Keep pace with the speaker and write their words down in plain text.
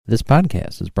This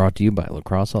podcast is brought to you by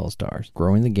Lacrosse All-Stars,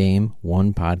 growing the game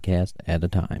one podcast at a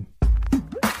time.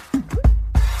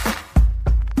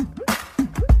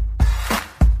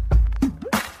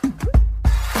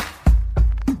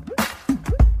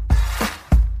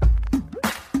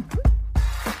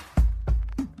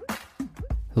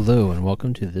 Hello and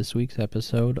welcome to this week's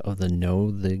episode of the Know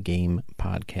the Game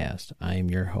podcast. I am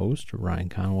your host, Ryan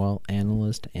Conwell,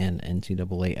 analyst and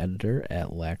NCAA editor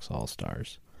at Lax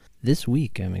All-Stars. This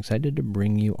week, I'm excited to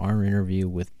bring you our interview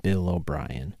with Bill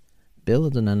O'Brien. Bill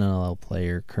is an NLL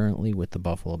player currently with the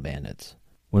Buffalo Bandits.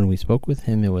 When we spoke with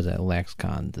him, it was at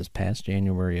LaxCon this past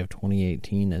January of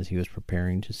 2018 as he was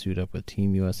preparing to suit up with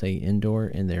Team USA Indoor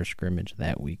in their scrimmage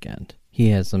that weekend. He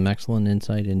has some excellent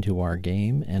insight into our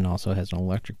game and also has an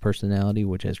electric personality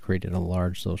which has created a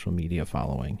large social media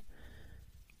following.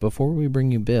 Before we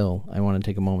bring you Bill, I want to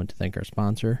take a moment to thank our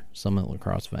sponsor, Summit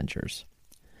Lacrosse Ventures.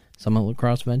 Summit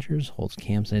Lacrosse Ventures holds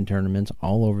camps and tournaments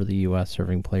all over the U.S.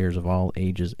 serving players of all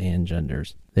ages and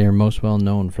genders. They are most well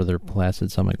known for their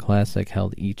Placid Summit Classic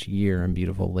held each year in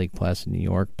beautiful Lake Placid, New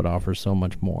York, but offers so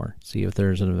much more. See if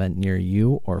there's an event near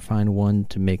you or find one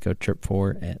to make a trip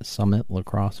for at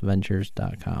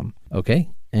summitlacrosseventures.com. Okay,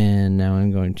 and now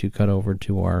I'm going to cut over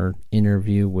to our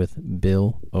interview with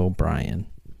Bill O'Brien.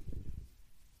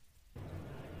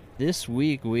 This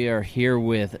week we are here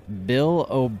with Bill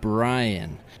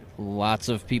O'Brien. Lots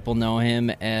of people know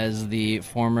him as the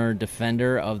former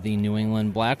defender of the New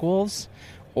England Black Wolves,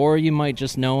 or you might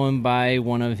just know him by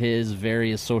one of his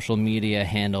various social media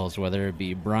handles, whether it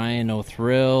be Brian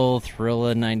O'Thrill,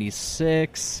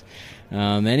 Thrilla96,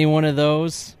 any one of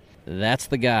those, that's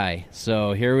the guy.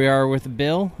 So here we are with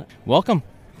Bill. Welcome.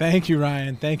 Thank you,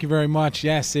 Ryan. Thank you very much.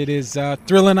 Yes, it is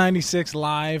Thrilla96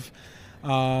 live.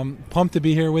 Pumped to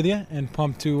be here with you and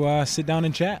pumped to sit down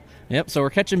and chat. Yep, so we're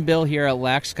catching Bill here at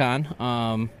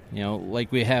LaxCon. Like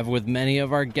we have with many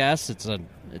of our guests,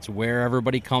 it's where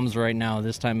everybody comes right now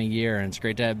this time of year, and it's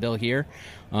great to have Bill here.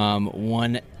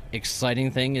 One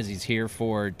exciting thing is he's here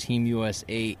for Team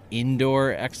USA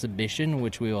Indoor Exhibition,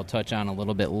 which we will touch on a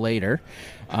little bit later.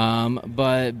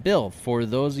 But Bill, for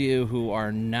those of you who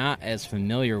are not as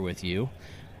familiar with you,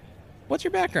 what's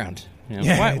your background?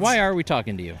 Why are we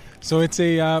talking to you? So it's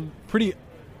a pretty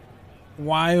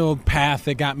wild path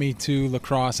that got me to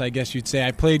lacrosse, I guess you'd say.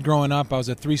 I played growing up. I was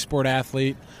a three-sport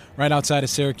athlete right outside of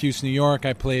Syracuse, New York.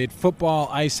 I played football,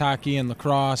 ice hockey, and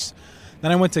lacrosse.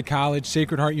 Then I went to college,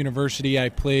 Sacred Heart University. I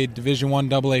played Division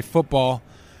I AA football.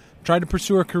 Tried to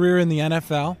pursue a career in the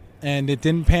NFL, and it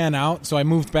didn't pan out, so I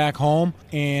moved back home.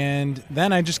 And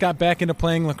then I just got back into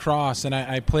playing lacrosse, and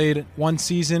I played one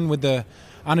season with the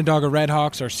Onondaga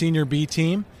Redhawks, our senior B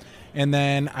team. And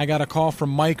then I got a call from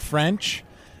Mike French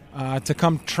to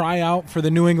come try out for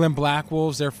the New England Black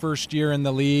Wolves their first year in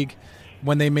the league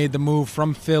when they made the move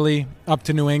from Philly up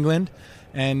to New England.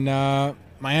 And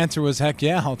my answer was, heck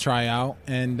yeah, I'll try out.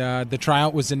 And the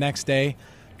tryout was the next day.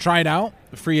 Tried out,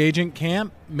 the free agent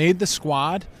camp, made the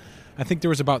squad. I think there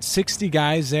was about 60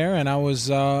 guys there, and I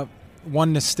was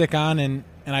one to stick on, and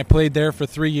I played there for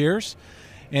 3 years.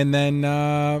 And then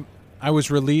I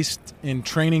was released in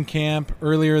training camp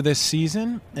earlier this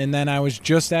season, and then I was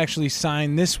just actually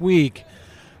signed this week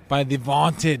by the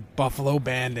vaunted Buffalo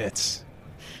Bandits.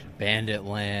 Bandit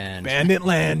land. Bandit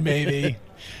land, baby.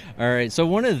 All right, so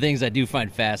one of the things I do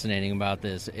find fascinating about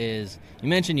this is you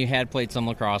mentioned you had played some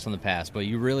lacrosse in the past, but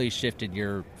you really shifted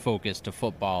your focus to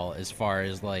football as far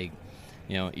as,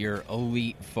 your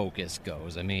elite focus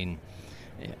goes. I mean,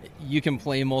 you can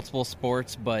play multiple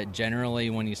sports, but generally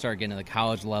when you start getting to the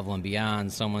college level and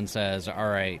beyond, someone says, all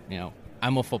right,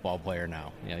 I'm a football player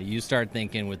now. You start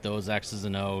thinking with those X's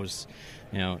and O's,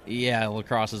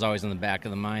 lacrosse is always in the back of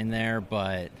the mind there,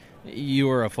 but you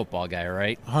were a football guy,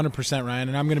 right? 100%, Ryan,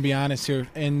 and I'm going to be honest here.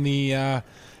 In the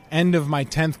end of my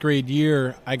 10th grade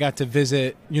year, I got to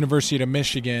visit University of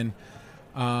Michigan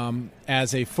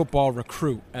as a football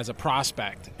recruit, as a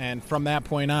prospect. And from that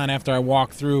point on, after I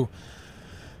walked through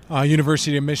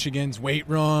University of Michigan's weight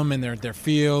room and their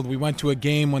field. We went to a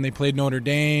game when they played Notre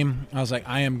Dame. I was like,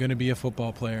 I am going to be a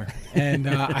football player. And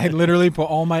I literally put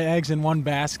all my eggs in one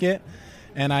basket,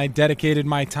 and I dedicated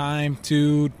my time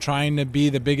to trying to be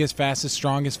the biggest, fastest,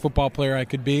 strongest football player I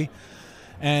could be.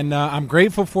 And I'm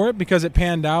grateful for it because it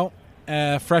panned out.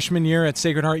 Freshman year at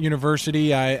Sacred Heart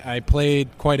University, I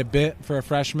played quite a bit for a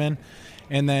freshman.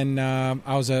 And then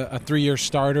I was a 3-year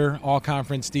starter,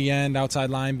 all-conference D-end, outside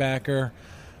linebacker.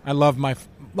 I love my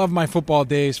football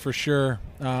days for sure.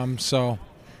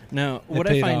 Now, what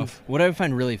I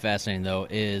find really fascinating though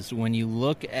is when you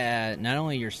look at not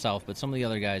only yourself but some of the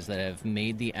other guys that have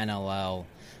made the NLL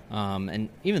and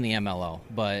even the MLL,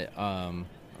 but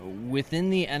within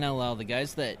the NLL, the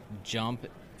guys that jump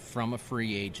from a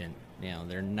free agent,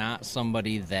 they're not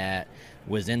somebody that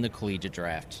was in the collegiate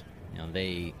draft.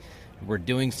 They were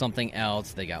doing something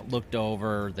else. They got looked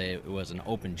over. It was an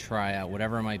open tryout,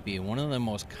 whatever it might be. One of the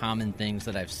most common things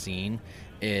that I've seen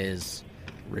is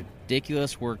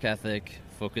ridiculous work ethic,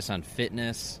 focus on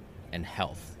fitness and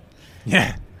health.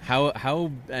 Yeah.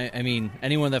 I mean,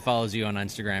 anyone that follows you on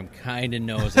Instagram kind of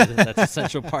knows that's an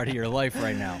essential part of your life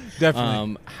right now.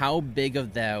 Definitely. How big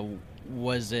of that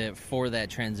was it for that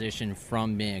transition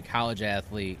from being a college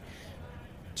athlete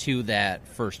to that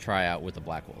first tryout with the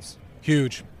Black Wolves?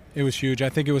 Huge. It was huge. I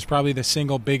think it was probably the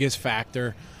single biggest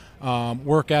factor.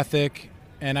 Work ethic,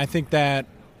 and I think that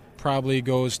probably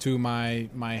goes to my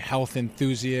health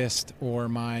enthusiast or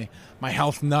my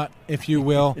health nut, if you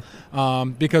will.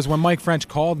 Because when Mike French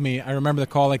called me, I remember the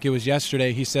call like it was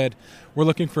yesterday. He said, "We're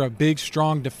looking for a big,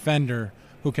 strong defender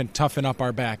who can toughen up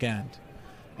our back end."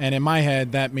 And in my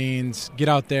head, that means get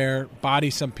out there,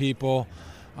 body some people,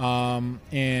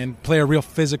 and play a real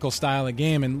physical style of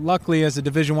game. And luckily, as a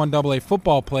Division I AA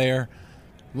football player,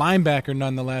 linebacker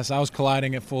nonetheless, I was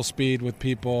colliding at full speed with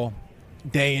people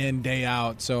day in, day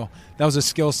out. So that was a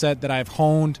skill set that I've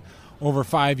honed over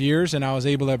 5 years, and I was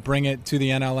able to bring it to the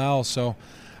NLL. So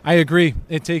I agree.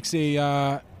 It takes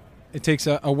a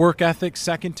work ethic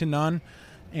second to none,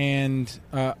 and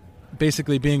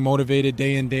basically being motivated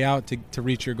day in, day out to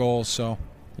reach your goals. So,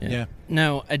 yeah.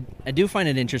 Now, I do find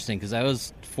it interesting because I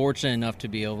was fortunate enough to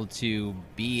be able to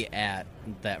be at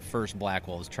that first Black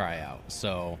Wolves tryout.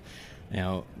 So,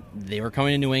 they were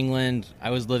coming to New England. I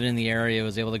was living in the area,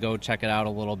 was able to go check it out a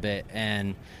little bit.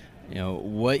 And,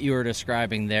 what you were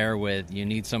describing there with you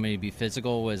need somebody to be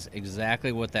physical was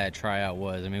exactly what that tryout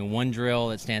was. I mean, one drill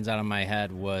that stands out in my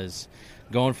head was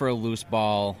going for a loose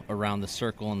ball around the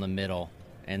circle in the middle.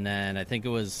 And then I think it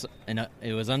was an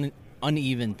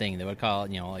uneven thing. They would call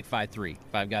it, like 5-3.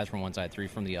 5 guys from one side, 3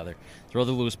 from the other. Throw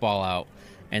the loose ball out,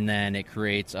 and then it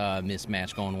creates a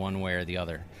mismatch going one way or the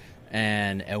other.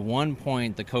 And at one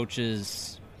point, the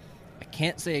coaches, I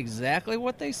can't say exactly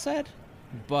what they said,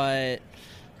 but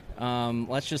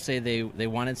let's just say they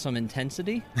wanted some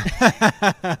intensity.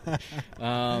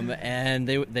 And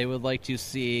they would like to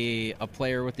see a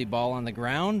player with the ball on the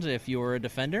ground if you were a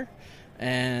defender.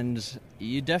 And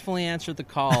you definitely answered the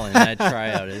call in that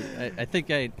tryout. I think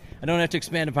I don't have to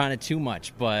expand upon it too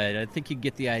much, but I think you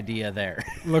get the idea there.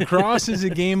 Lacrosse is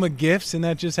a game of gifts, and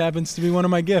that just happens to be one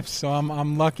of my gifts. So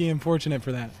I'm lucky and fortunate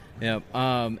for that. Yep.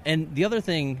 And the other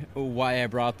thing why I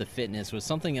brought up the fitness was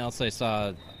something else I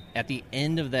saw at the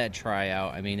end of that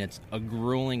tryout. I mean, it's a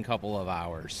grueling couple of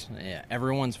hours. Yeah,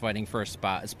 everyone's fighting for a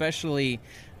spot, especially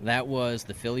that was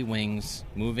the Philly Wings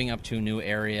moving up to a new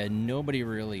area. Nobody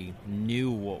really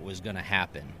knew what was going to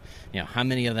happen. How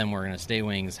many of them were going to stay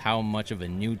Wings? How much of a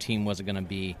new team was it going to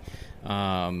be?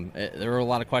 There were a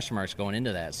lot of question marks going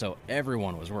into that, so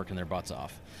everyone was working their butts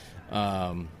off.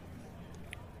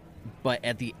 But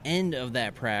at the end of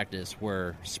that practice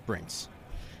were sprints.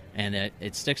 And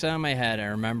it sticks out in my head. I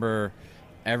remember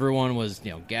everyone was,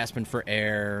 gasping for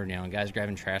air, guys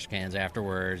grabbing trash cans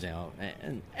afterwards,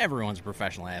 and everyone's a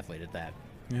professional athlete at that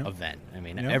event. I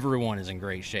mean, everyone is in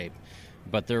great shape.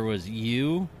 But there was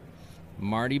you,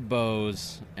 Marty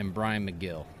Bowes, and Brian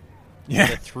McGill. Yeah.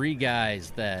 The 3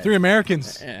 guys that... 3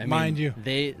 Americans, mind you.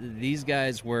 These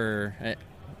guys were...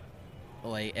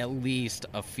 at least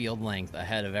a field length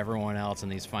ahead of everyone else in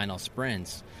these final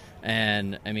sprints.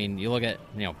 And, I mean, you look at,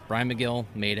 Brian McGill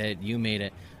made it, you made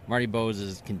it. Marty Bowes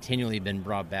has continually been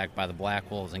brought back by the Black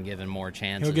Wolves and given more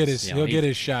chances. He'll get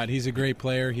his shot. He's a great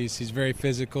player. He's very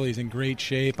physical. He's in great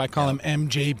shape. I call him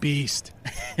MJ Beast.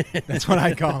 That's what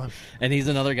I call him. And he's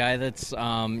another guy that's,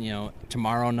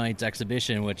 tomorrow night's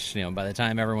exhibition, which, by the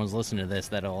time everyone's listening to this,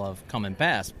 that'll have come and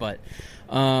passed. But,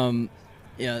 I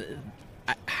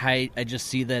just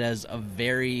see that as a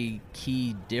very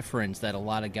key difference that a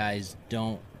lot of guys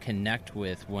don't connect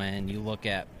with when you look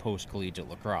at post-collegiate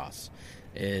lacrosse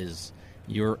is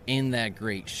you're in that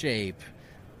great shape.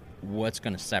 What's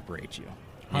going to separate you?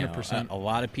 100%. A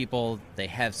lot of people, they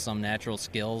have some natural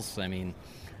skills. I mean,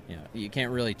 you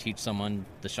can't really teach someone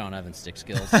the Sean Evans stick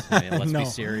skills. I mean, let's be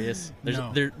serious.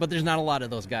 But there's not a lot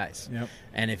of those guys. Yep.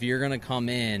 And if you're going to come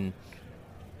in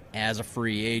as a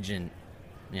free agent,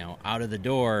 out of the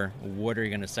door, what are you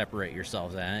going to separate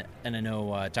yourselves at? And I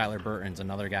know Tyler Burton's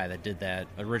another guy that did that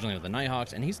originally with the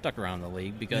Nighthawks, and he stuck around the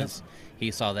league because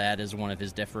he saw that as one of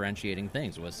his differentiating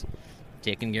things, was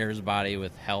taking care of his body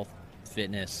with health,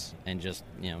 fitness, and just,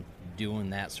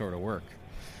 doing that sort of work.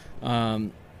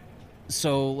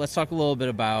 So let's talk a little bit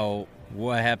about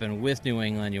what happened with New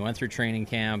England. You went through training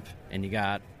camp, and you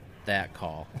got that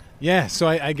call? Yeah, so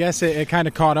I guess it kind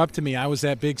of caught up to me. I was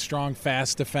that big, strong,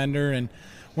 fast defender, and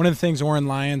one of the things Oren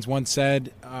Lyons once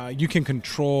said, you can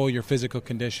control your physical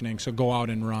conditioning, so go out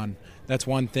and run. That's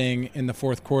one thing in the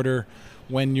fourth quarter.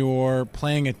 When you're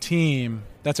playing a team,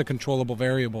 that's a controllable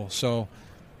variable. So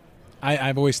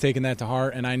I've always taken that to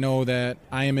heart, and I know that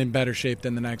I am in better shape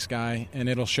than the next guy, and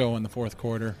it'll show in the fourth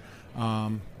quarter.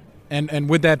 And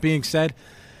with that being said,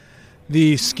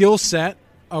 the skill set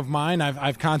of mine,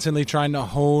 I've constantly trying to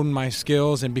hone my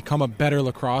skills and become a better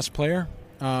lacrosse player.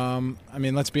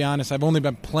 Let's be honest, I've only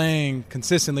been playing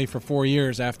consistently for 4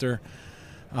 years after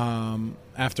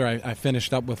I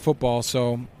finished up with football,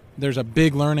 so there's a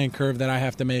big learning curve that I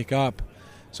have to make up.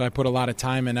 So I put a lot of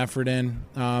time and effort in.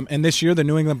 And this year, the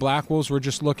New England Black Wolves were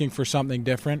just looking for something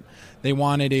different. They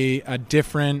wanted a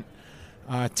different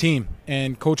team.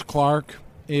 And Coach Clark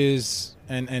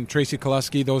and Tracy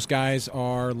Kelusky, those guys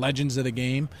are legends of the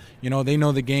game. They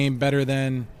know the game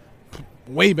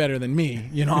way better than me.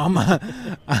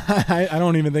 I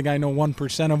don't even think I know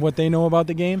 1% of what they know about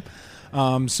the game.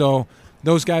 So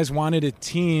those guys wanted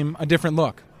a different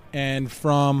look. And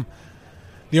from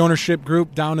the ownership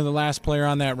group down to the last player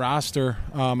on that roster,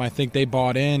 I think they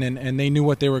bought in and they knew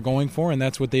what they were going for, and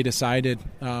that's what they decided.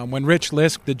 When Rich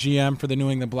Lisk, the GM for the New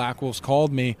England Black Wolves,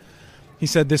 called me, he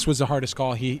said this was the hardest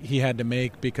call he had to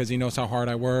make because he knows how hard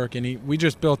I work, and we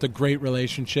just built a great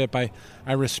relationship. I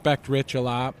respect Rich a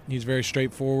lot. He's very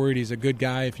straightforward. He's a good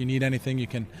guy. If you need anything, you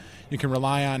can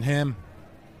rely on him.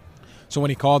 So when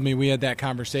he called me, we had that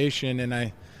conversation,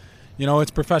 and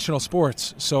it's professional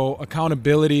sports. So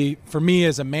accountability for me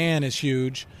as a man is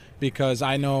huge because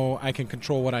I know I can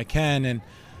control what I can, and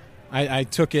I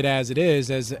took it as it is,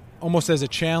 as almost as a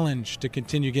challenge to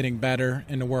continue getting better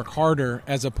and to work harder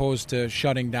as opposed to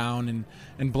shutting down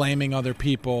and blaming other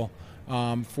people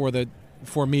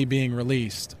for me being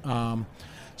released.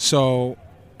 So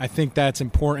I think that's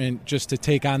important, just to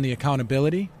take on the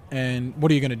accountability and what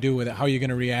are you going to do with it? How are you going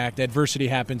to react? Adversity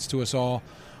happens to us all.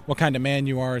 What kind of man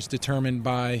you are is determined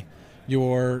by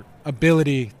your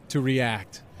ability to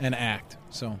react and act.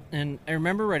 So, and I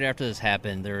remember right after this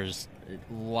happened, there's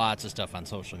lots of stuff on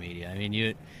social media. I mean,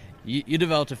 you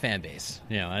developed a fan base,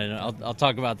 and I'll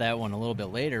talk about that one a little bit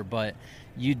later, but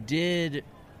you did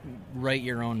write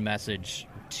your own message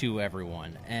to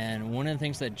everyone. And one of the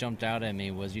things that jumped out at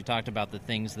me was you talked about the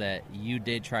things that you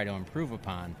did try to improve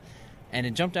upon. And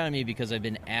it jumped out at me because I've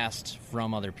been asked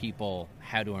from other people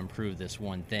how to improve this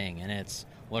one thing, and it's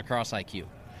lacrosse IQ.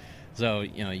 So,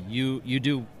 you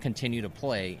do continue to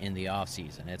play in the off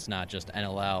season. It's not just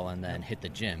NLL and then hit the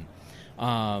gym.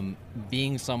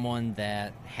 Being someone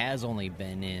that has only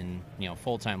been in,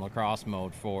 full-time lacrosse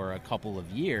mode for a couple of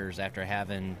years after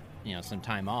having, some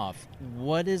time off,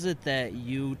 what is it that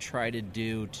you try to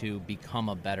do to become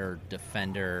a better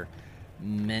defender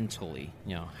mentally?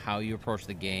 How you approach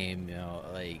the game,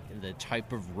 like the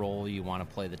type of role you want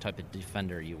to play, the type of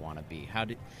defender you want to be. How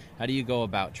do you go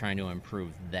about trying to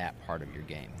improve that part of your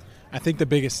game? I think the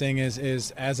biggest thing is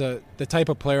the type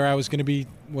of player I was going to be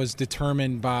was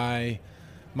determined by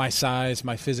my size,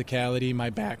 my physicality, my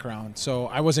background. So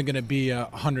I wasn't going to be a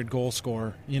 100-goal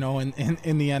scorer, in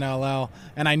the NLL,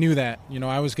 and I knew that.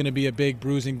 I was going to be a big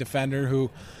bruising defender who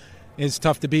is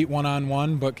tough to beat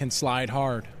one-on-one but can slide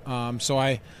hard. So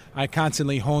I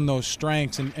constantly hone those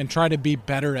strengths and try to be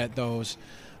better at those.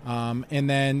 And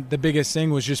then the biggest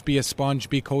thing was just be a sponge,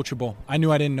 be coachable. I knew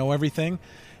I didn't know everything,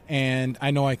 and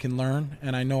I know I can learn,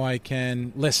 and I know I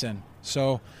can listen.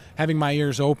 So having my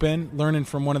ears open, learning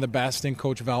from one of the best in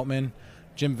Coach Veltman,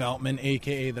 Jim Veltman,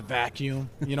 a.k.a. The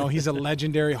Vacuum. He's a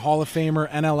legendary Hall of Famer,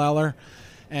 NLLer,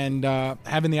 and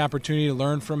having the opportunity to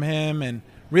learn from him and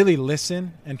really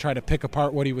listen and try to pick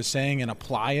apart what he was saying and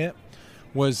apply it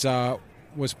was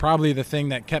probably the thing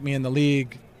that kept me in the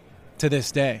league to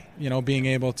this day, being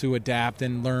able to adapt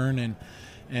and learn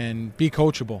and be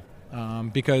coachable.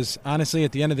 Because honestly,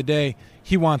 at the end of the day,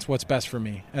 he wants what's best for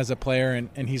me as a player,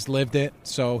 and he's lived it,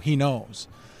 so he knows.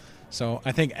 So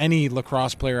I think any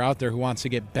lacrosse player out there who wants to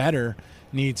get better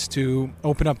needs to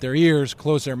open up their ears,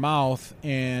 close their mouth,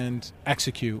 and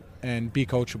execute and be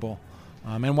coachable.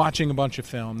 And watching a bunch of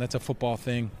film, that's a football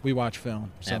thing. We watch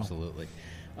film. So. Absolutely.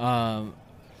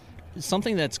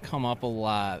 Something that's come up a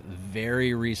lot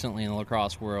very recently in the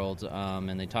lacrosse world,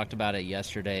 and they talked about it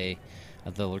yesterday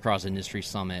at the Lacrosse Industry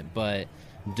Summit, but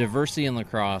diversity in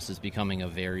lacrosse is becoming a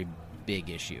very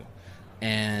big issue.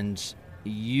 And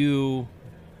you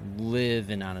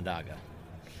live in Onondaga.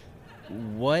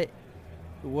 What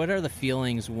are the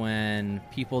feelings when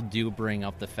people do bring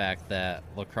up the fact that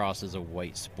lacrosse is a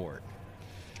white sport?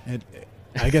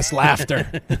 I guess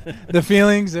laughter. The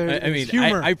feelings are I mean,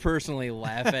 humor. I personally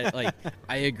laugh at, like,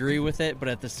 I agree with it, but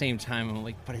at the same time, I'm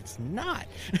like, but it's not.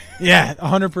 Yeah,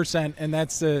 100%, and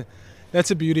that's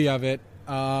the beauty of it.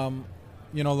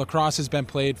 Lacrosse has been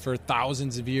played for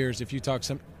thousands of years. If you talk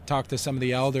to some of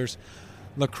the elders,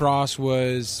 lacrosse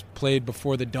was played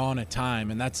before the dawn of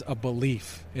time, and that's a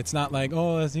belief. It's not like,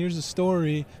 oh, here's a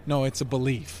story. No, it's a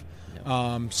belief.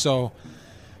 Yep. So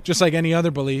just like any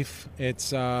other belief,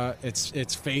 it's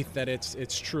faith that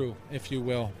it's true, if you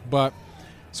will. But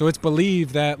so it's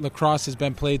believed that lacrosse has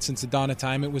been played since the dawn of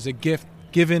time. It was a gift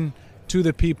given to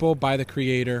the people by the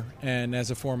Creator and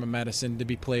as a form of medicine to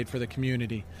be played for the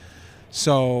community.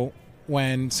 So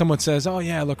when someone says, oh,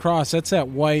 yeah, lacrosse, that's that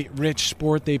white, rich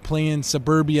sport they play in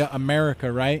suburbia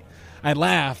America, right? I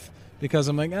laugh because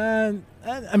I'm like,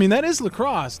 I mean, that is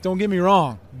lacrosse. Don't get me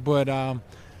wrong. But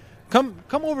come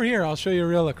over here. I'll show you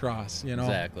real lacrosse,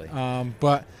 Exactly.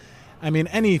 But, I mean,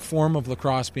 any form of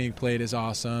lacrosse being played is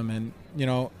awesome. And,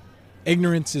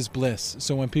 ignorance is bliss.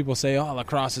 So when people say, oh,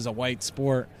 lacrosse is a white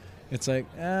sport, it's like,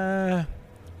 yeah,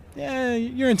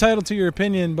 you're entitled to your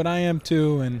opinion, but I am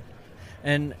too.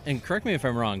 And correct me if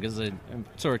I'm wrong, because I'm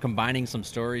sort of combining some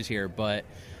stories here, but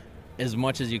as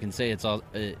much as you can say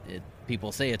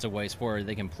people say it's a white sport,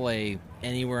 they can play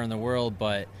anywhere in the world,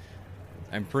 but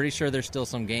I'm pretty sure there's still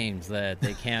some games that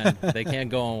they can't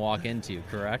go and walk into,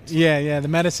 correct? Yeah, the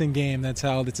medicine game that's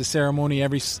held. It's a ceremony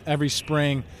every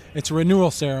spring. It's a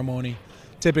renewal ceremony.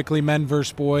 Typically men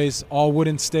versus boys, all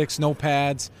wooden sticks, no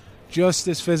pads, just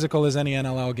as physical as any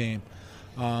NLL game.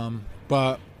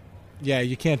 But yeah,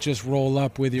 you can't just roll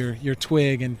up with your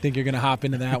twig and think you're going to hop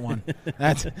into that one.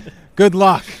 That's good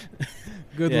luck.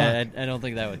 Good luck. I don't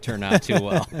think that would turn out too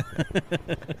well.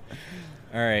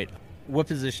 All right. What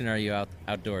position are you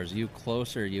outdoors? Are you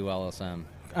close or are you LSM?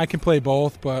 I can play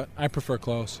both, but I prefer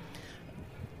close.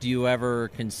 Do you ever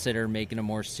consider making a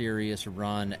more serious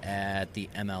run at the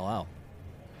MLL?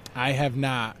 I have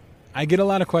not. I get a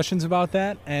lot of questions about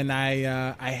that, and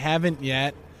I haven't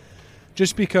yet.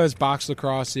 Just because box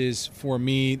lacrosse is, for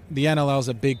me, the NLL is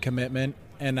a big commitment,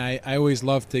 and I always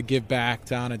love to give back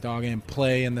to Onondaga and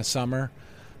play in the summer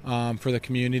for the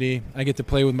community. I get to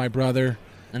play with my brother.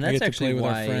 And that's actually with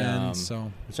why, our friends.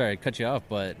 Sorry to cut you off,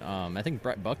 but I think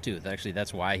Brett Bucktooth, actually,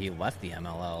 that's why he left the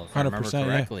MLL, if I remember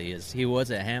correctly, is he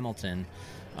was at Hamilton,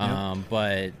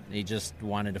 but he just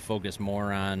wanted to focus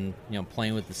more on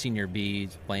playing with the senior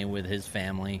Bs, playing with his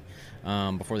family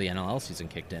before the NLL season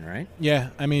kicked in, right?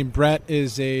 Yeah, I mean, Brett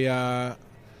is he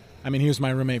was my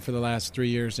roommate for the last 3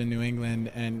 years in New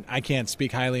England, and I can't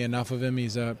speak highly enough of him.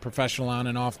 He's a professional on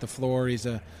and off the floor. He's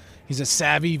a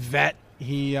savvy vet.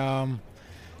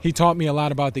 He taught me a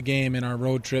lot about the game in our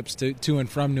road trips to and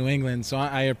from New England, so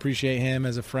I appreciate him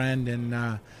as a friend.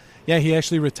 And, he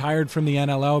actually retired from the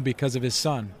NLL because of his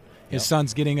son. His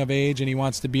son's getting of age, and he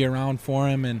wants to be around for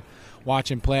him and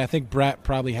watch him play. I think Brett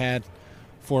probably had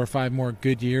 4 or 5 more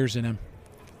good years in him.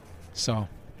 So,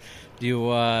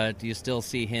 do you still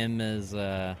see him as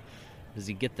does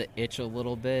he get the itch a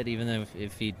little bit, even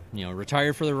if he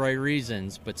retired for the right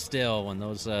reasons, but still when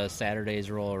those Saturdays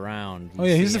roll around? Oh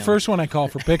yeah, he's the first one I call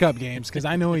for pickup games because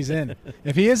I know he's in.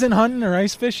 If he isn't hunting or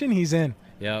ice fishing, he's in.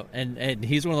 Yeah, and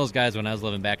he's one of those guys. When I was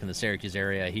living back in the Syracuse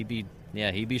area, he'd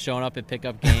be showing up at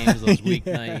pickup games, those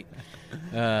weeknight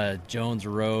Jones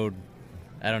Road.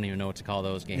 I don't even know what to call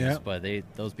those games, but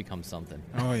those become something.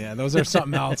 Oh, yeah, those are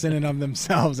something else in and of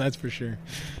themselves, that's for sure.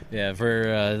 Yeah,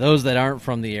 for those that aren't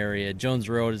from the area, Jones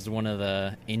Road is one of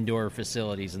the indoor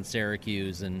facilities in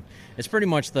Syracuse, and it's pretty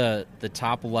much the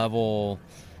top level,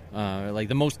 like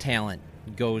the most talent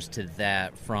goes to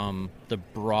that from the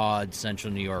broad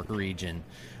central New York region.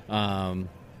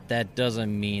 That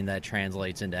doesn't mean that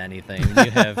translates into anything.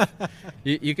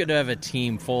 You could have a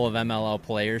team full of MLL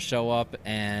players show up,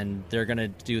 and they're going to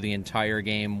do the entire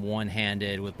game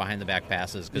one-handed with behind-the-back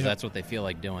passes because that's what they feel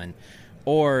like doing.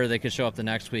 Or they could show up the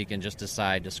next week and just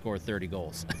decide to score 30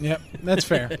 goals. Yep, that's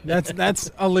fair.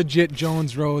 That's a legit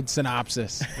Jones Road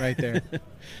synopsis right there.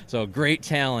 So great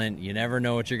talent. You never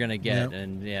know what you're going to get. Yep.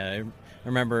 And, I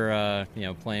remember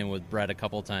playing with Brett a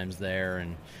couple times there,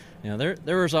 and there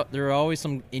were always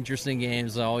some interesting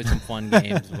games, always some fun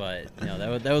games, but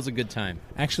that was a good time.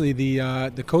 Actually,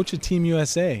 the coach of Team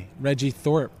USA, Reggie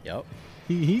Thorpe. Yep.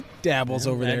 He dabbles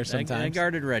over there sometimes. I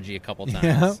guarded Reggie a couple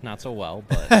times, not so well,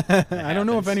 but I don't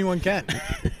know if anyone can.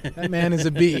 That man is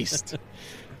a beast.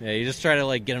 Yeah, you just try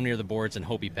to get him near the boards and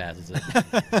hope he passes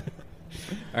it.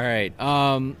 All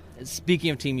right.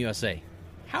 Speaking of Team USA,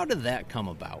 how did that come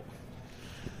about?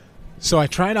 So I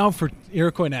tried out for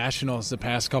Iroquois Nationals the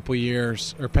past couple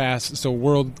years, so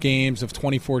World Games of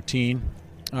 2014.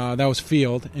 That was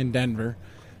field in Denver.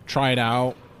 Tried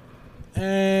out.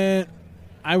 And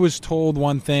I was told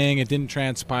one thing. It didn't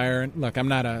transpire. Look, I'm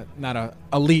not a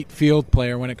elite field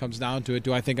player when it comes down to it.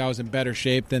 Do I think I was in better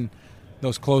shape than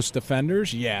those close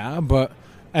defenders? Yeah, but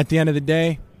at the end of the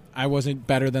day, I wasn't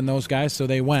better than those guys, so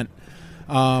they went.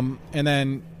 And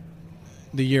then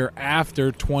the year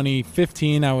after,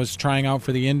 2015, I was trying out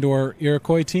for the indoor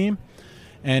Iroquois team,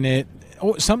 and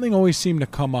something always seemed to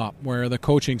come up where the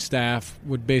coaching staff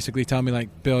would basically tell me,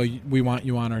 like, Bill, we want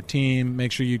you on our team.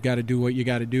 Make sure you got to do what you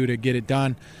got to do to get it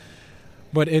done.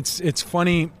 But it's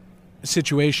funny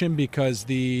situation because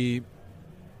the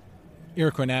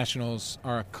Iroquois Nationals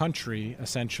are a country,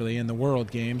 essentially, in the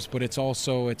World Games, but it's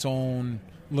also its own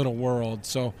little world.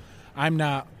 So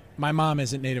my mom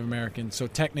isn't Native American, so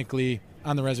technically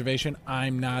on the reservation,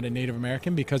 I'm not a Native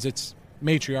American because it's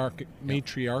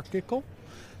matriarchal.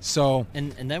 So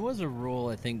and that was a rule,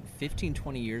 I think, 15,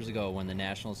 20 years ago when the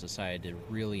Nationals decided to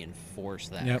really enforce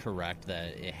that, correct,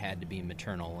 that it had to be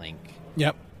maternal link.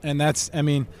 Yep,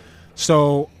 and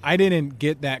so I didn't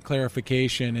get that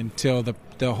clarification until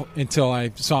until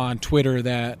I saw on Twitter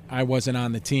that I wasn't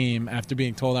on the team after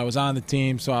being told I was on the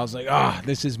team. So I was like,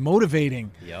 this is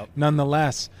motivating. Yep.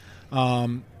 Nonetheless.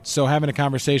 So having a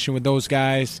conversation with those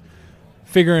guys,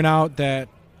 figuring out that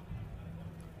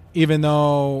even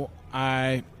though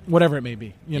whatever it may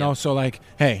be, you know, so like,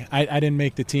 hey, I didn't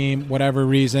make the team, whatever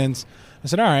reasons. I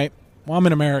said, all right, well, I'm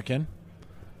an American.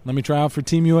 Let me try out for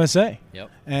Team USA. Yep.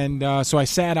 And so I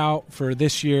sat out for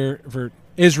this year for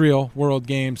Israel World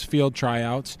Games field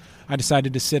tryouts. I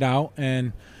decided to sit out,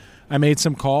 and I made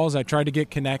some calls. I tried to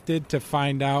get connected to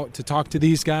find out, to talk to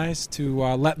these guys, to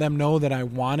let them know that I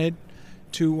wanted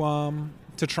to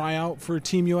try out for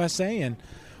Team USA. And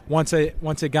once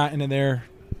it got into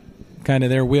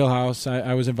their wheelhouse,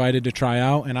 I was invited to try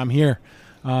out, and I'm here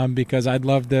because I'd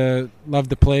love to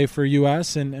play for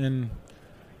US and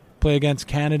play against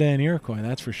Canada and Iroquois,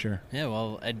 that's for sure. Yeah,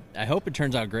 well, I hope it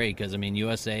turns out great because,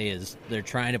 USA they're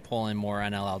trying to pull in more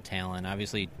NLL talent.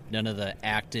 Obviously, none of the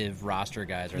active roster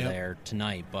guys are there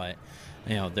tonight, but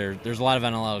there's a lot of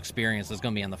NLL experience that's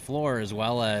going to be on the floor, as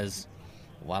well as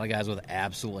a lot of guys with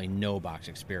absolutely no box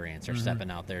experience are stepping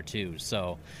out there too.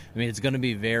 So, it's going to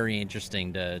be very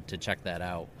interesting to check that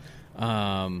out.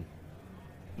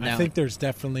 I think there's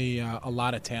definitely a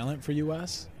lot of talent for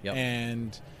US. Yep.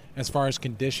 And as far as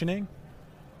conditioning,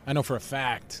 I know for a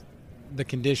fact the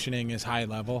conditioning is high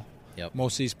level. Yep.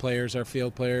 Most of these players are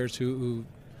field players who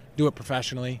do it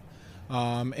professionally.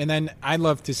 And then I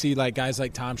love to see like guys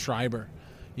like Tom Schreiber,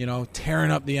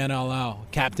 tearing up the NLL,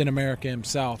 Captain America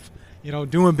himself,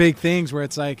 doing big things where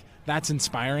it's like that's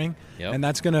inspiring. Yep. And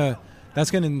that's gonna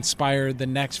inspire the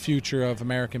next future of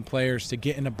American players to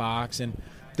get in a box. And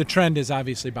the trend is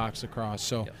obviously box lacrosse,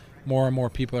 so more and more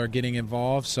people are getting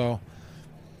involved. So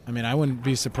I wouldn't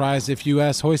be surprised if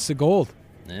US hoists the gold.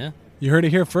 Yeah. You heard it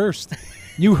here first.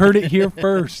 You heard it here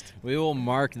first. We will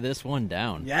mark this one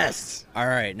down. Yes. All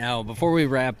right. Now, before we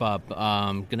wrap up,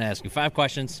 I'm going to ask you 5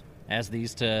 questions. Ask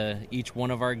these to each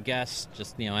one of our guests.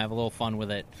 Just, have a little fun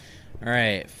with it. All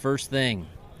right. First thing,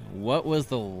 what was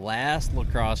the last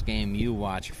lacrosse game you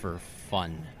watched for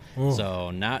fun? Ooh.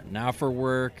 So not for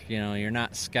work. You're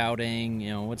not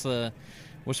scouting. What's the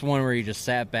one where you just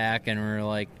sat back and were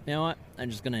like, you know what, I'm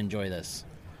just going to enjoy this?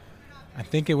 I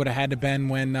think it would have had to been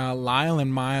when Lyle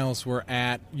and Miles were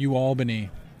at UAlbany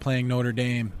playing Notre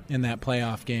Dame in that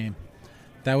playoff game.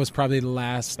 That was probably the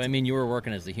last. But, you were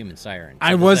working as the human siren. So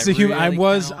I was the human. I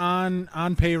was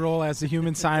on payroll as the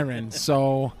human siren.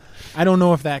 So I don't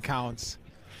know if that counts.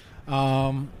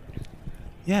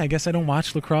 Yeah, I guess I don't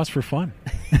watch lacrosse for fun.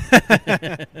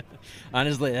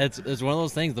 Honestly, it's one of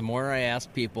those things. The more I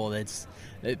ask people,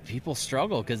 people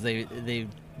struggle because they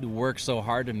work so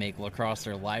hard to make lacrosse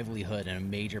their livelihood and a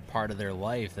major part of their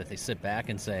life that they sit back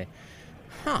and say,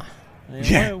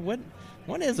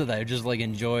 what is it that I just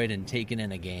enjoyed and taken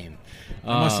in a game?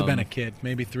 I must have been a kid,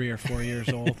 maybe 3 or 4 years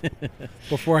old,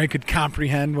 before I could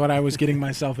comprehend what I was getting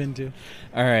myself into.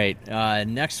 All right,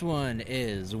 next one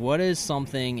is, what is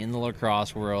something in the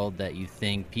lacrosse world that you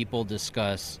think people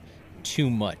discuss too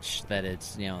much, that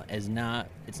it's it's not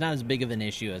as big of an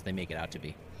issue as they make it out to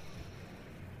be?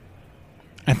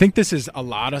 I think this is a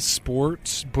lot of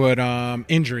sports, but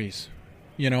injuries.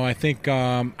 I think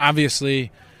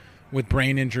obviously with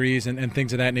brain injuries and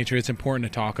things of that nature, it's important to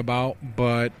talk about.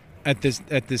 But at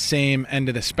the same end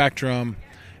of the spectrum,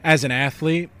 as an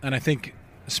athlete, and I think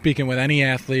speaking with any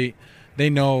athlete, they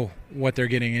know what they're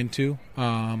getting into,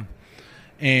 and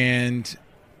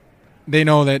they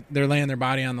know that they're laying their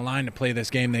body on the line to play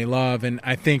this game they love. And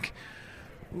I think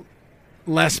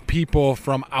less people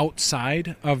from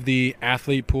outside of the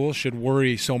athlete pool should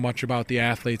worry so much about the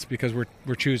athletes because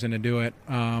we're choosing to do it.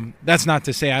 That's not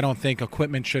to say I don't think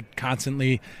equipment should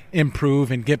constantly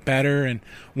improve and get better. And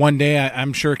one day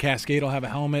I'm sure Cascade will have a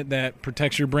helmet that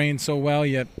protects your brain so well,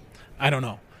 yet I don't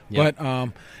know. Yep.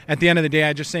 But at the end of the day,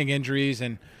 I just think injuries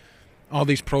and all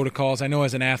these protocols. I know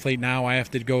as an athlete now I have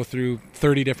to go through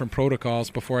 30 different protocols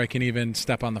before I can even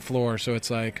step on the floor. So it's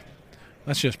like,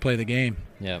 let's just play the game.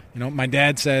 Yeah. My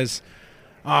dad says,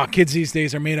 kids these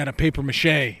days are made out of paper mache.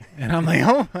 And I'm like,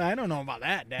 I don't know about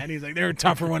that, Dad. He's like, they were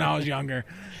tougher when I was younger.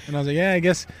 And I was like, yeah, I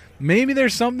guess maybe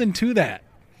there's something to that.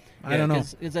 I don't know.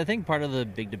 Because I think part of the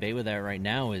big debate with that right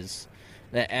now is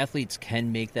that athletes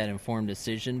can make that informed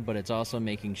decision, but it's also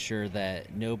making sure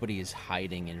that nobody is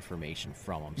hiding information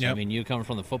from them. So, yep. I mean, you come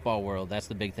from the football world, that's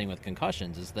the big thing with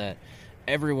concussions is that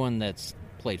everyone that's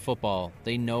played football,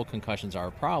 they know concussions are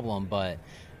a problem, but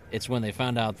it's when they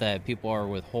found out that people are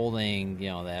withholding,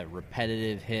 that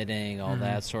repetitive hitting, all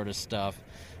that sort of stuff,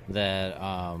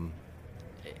 that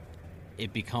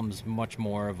it becomes much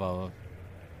more of a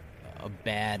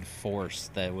bad force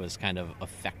that was kind of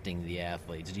affecting the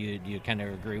athletes. Do you kind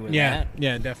of agree with that?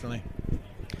 Yeah, definitely.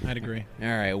 I'd agree. All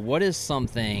right. What is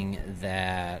something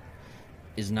that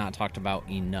is not talked about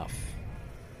enough?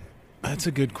 That's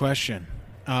a good question.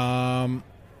 I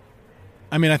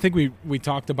think we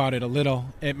talked about it a little.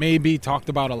 It may be talked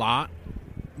about a lot,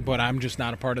 but I'm just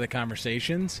not a part of the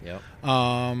conversations. Yep.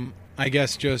 I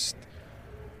guess just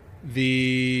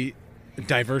the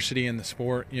diversity in the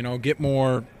sport, get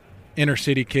more inner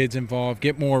city kids involved,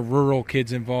 get more rural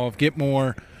kids involved, get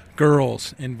more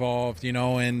girls involved,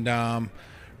 and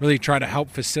really try to help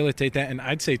facilitate that. And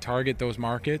I'd say target those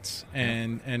markets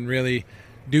and really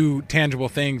do tangible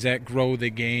things that grow the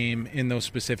game in those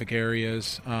specific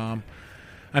areas.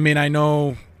 I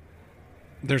know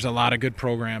there's a lot of good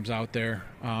programs out there,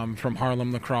 from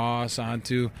Harlem Lacrosse on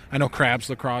to, I know Crabs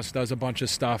Lacrosse does a bunch of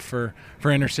stuff for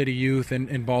inner city youth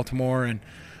in Baltimore, and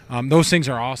those things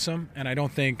are awesome, and I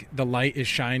don't think the light is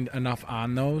shined enough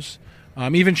on those.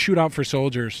 Even Shoot Out for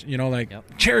Soldiers,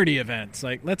 Yep. charity events.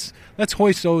 Like let's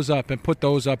hoist those up and put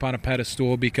those up on a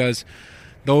pedestal because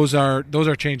those are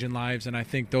changing lives, and I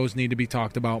think those need to be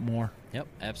talked about more. Yep,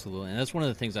 absolutely. And that's one of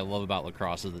the things I love about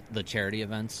lacrosse is the charity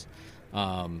events.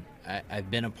 I've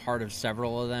been a part of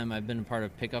several of them. I've been a part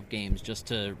of pickup games just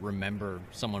to remember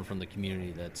someone from the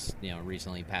community that's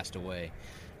recently passed away.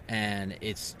 And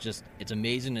it's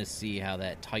amazing to see how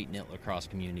that tight-knit lacrosse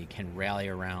community can rally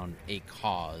around a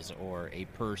cause or a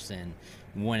person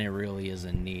when it really is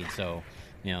in need. So,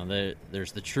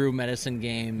 there's the true medicine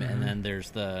game, and then there's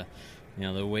the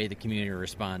way the community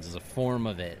responds is a form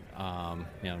of it.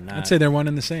 I'd say they're one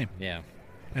and the same. Yeah.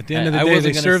 At the end of the day,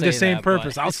 they serve the same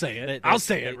purpose. I'll say it. I'll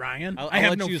say it, Ryan. I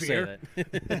have no fear.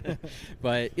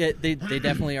 But they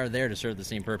definitely are there to serve the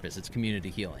same purpose. It's community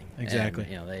healing. Exactly.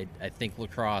 And, I think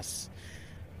lacrosse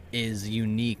is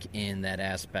unique in that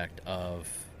aspect of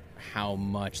how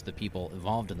much the people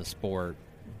involved in the sport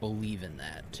believe in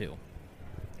that too.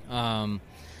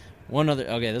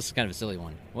 This is kind of a silly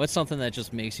one. What's something that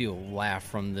just makes you laugh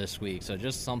from this week? So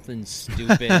just something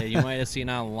stupid you might have seen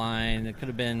online. It could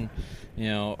have been,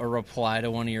 a reply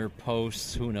to one of your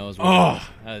posts. Who knows?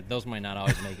 Those might not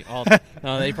always make it.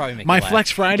 No, they probably make my you laugh.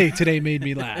 Flex Friday today made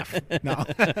me laugh. No,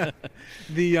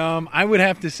 I would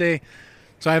have to say,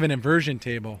 so I have an inversion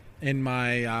table in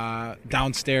my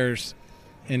downstairs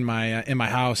in my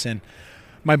house, and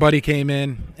my buddy came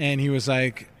in and he was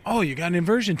like, "Oh, you got an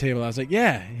inversion table?" I was like,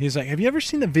 "Yeah." He's like, "Have you ever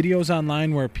seen the videos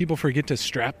online where people forget to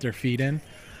strap their feet in?"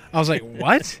 I was like,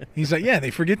 "What?" He's like, "Yeah,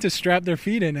 they forget to strap their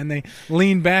feet in and they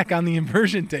lean back on the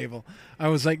inversion table." I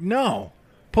was like, "No,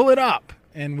 pull it up."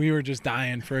 And we were just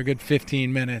dying for a good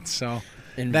 15 minutes. So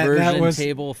inversion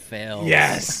table fails.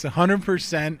 Yes,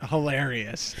 100%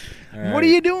 hilarious. Right. What are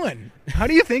you doing? How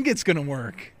do you think it's going to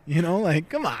work?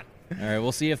 Come on. All right,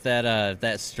 we'll see if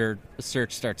that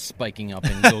search starts spiking up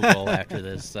in Google after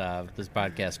this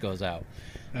podcast goes out.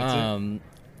 I'm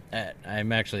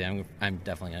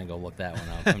definitely gonna go look that one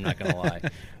up. I'm not gonna lie.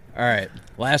 All right,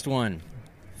 last one.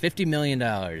 $50 million.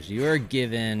 You are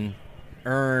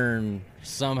earn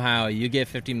somehow. You get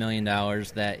 $50 million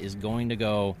that is going to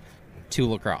go to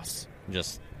lacrosse.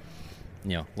 Just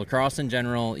lacrosse in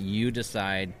general. You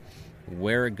decide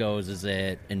where it goes. Is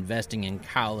it investing in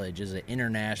college? Is it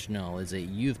international? Is it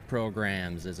youth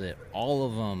programs? Is it all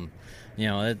of them?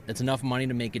 It's enough money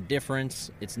to make a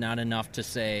difference. It's not enough to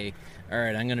say, all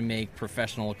right, I'm going to make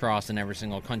professional lacrosse in every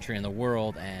single country in the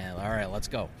world, and all right, let's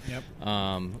go. Yep.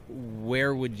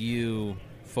 Where would you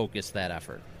focus that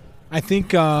effort? I think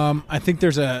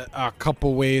there's a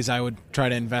couple ways I would try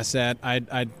to invest that.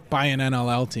 I'd buy an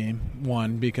NLL team,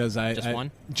 one, because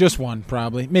one? Just one,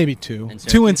 probably. Maybe two.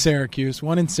 Two in Syracuse.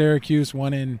 One in Syracuse,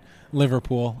 one in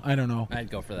Liverpool. I don't know. I'd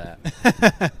go for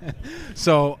that.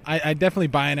 So I definitely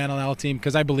buy an NLL team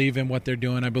because I believe in what they're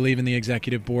doing. I believe in the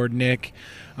executive board, Nick,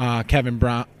 Kevin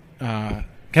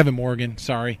Morgan,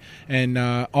 and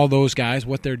all those guys,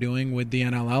 what they're doing with the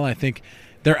NLL. I think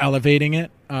they're elevating it,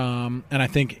 and I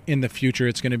think in the future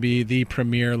it's going to be the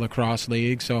premier lacrosse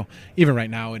league. So even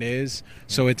right now it is.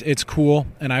 So it's cool,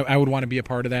 and I would want to be a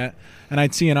part of that. And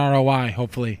I'd see an ROI,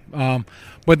 hopefully.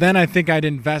 But then I think I'd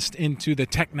invest into the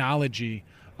technology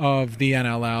of the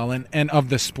NLL and of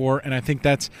the sport. And I think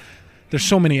there's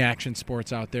so many action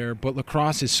sports out there, but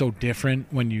lacrosse is so different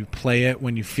when you play it,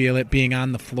 when you feel it, being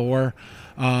on the floor.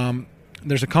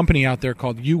 There's a company out there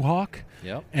called U-Hawk.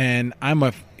 Yep. And I'm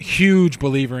a huge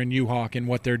believer in U-Hawk and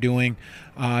what they're doing.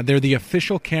 They're the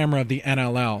official camera of the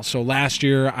NLL. So last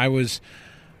year I was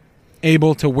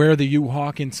able to wear the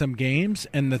U-Hawk in some games,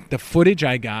 and the footage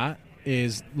I got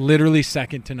is literally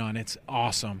second to none. It's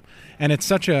awesome. And it's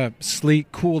such a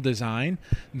sleek, cool design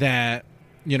that,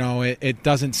 it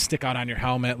doesn't stick out on your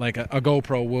helmet like a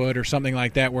GoPro would or something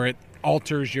like that, where it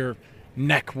alters your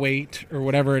neck weight or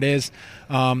whatever it is.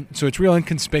 So it's real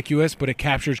inconspicuous, but it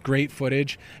captures great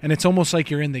footage, and it's almost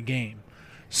like you're in the game.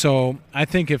 So I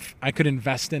think if I could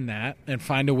invest in that and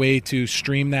find a way to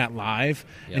stream that live,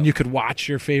 and you could watch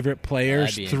your favorite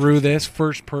players through this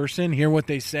first person, hear what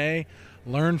they say,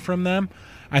 learn from them,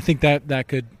 I think that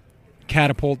could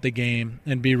catapult the game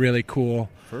and be really cool.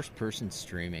 First person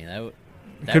streaming, that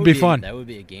could be fun. That would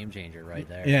be a game changer right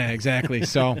there. Yeah, exactly.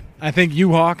 So I think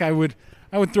U-Hawk, I would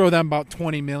throw them about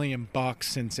 $20 million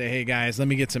and say, hey guys, let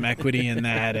me get some equity in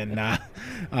that and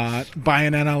buy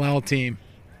an NLL team.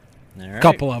 All right. A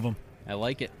couple of them. I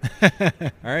like it.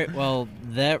 All right, well,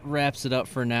 that wraps it up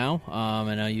for now.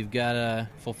 I know you've got to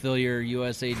fulfill your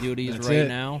USA duties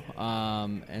now,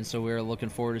 and so we're looking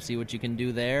forward to see what you can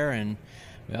do there, and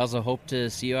we also hope to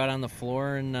see you out on the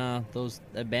floor in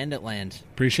Bandit Land.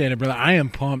 Appreciate it, brother. I am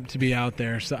pumped to be out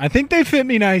there, so I think they fit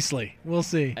me nicely. We'll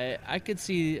see. I could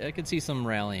see some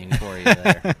rallying for you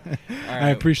there. All right. I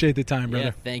appreciate the time, brother.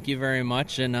 Yeah, thank you very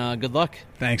much, and good luck.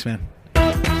 Thanks, man.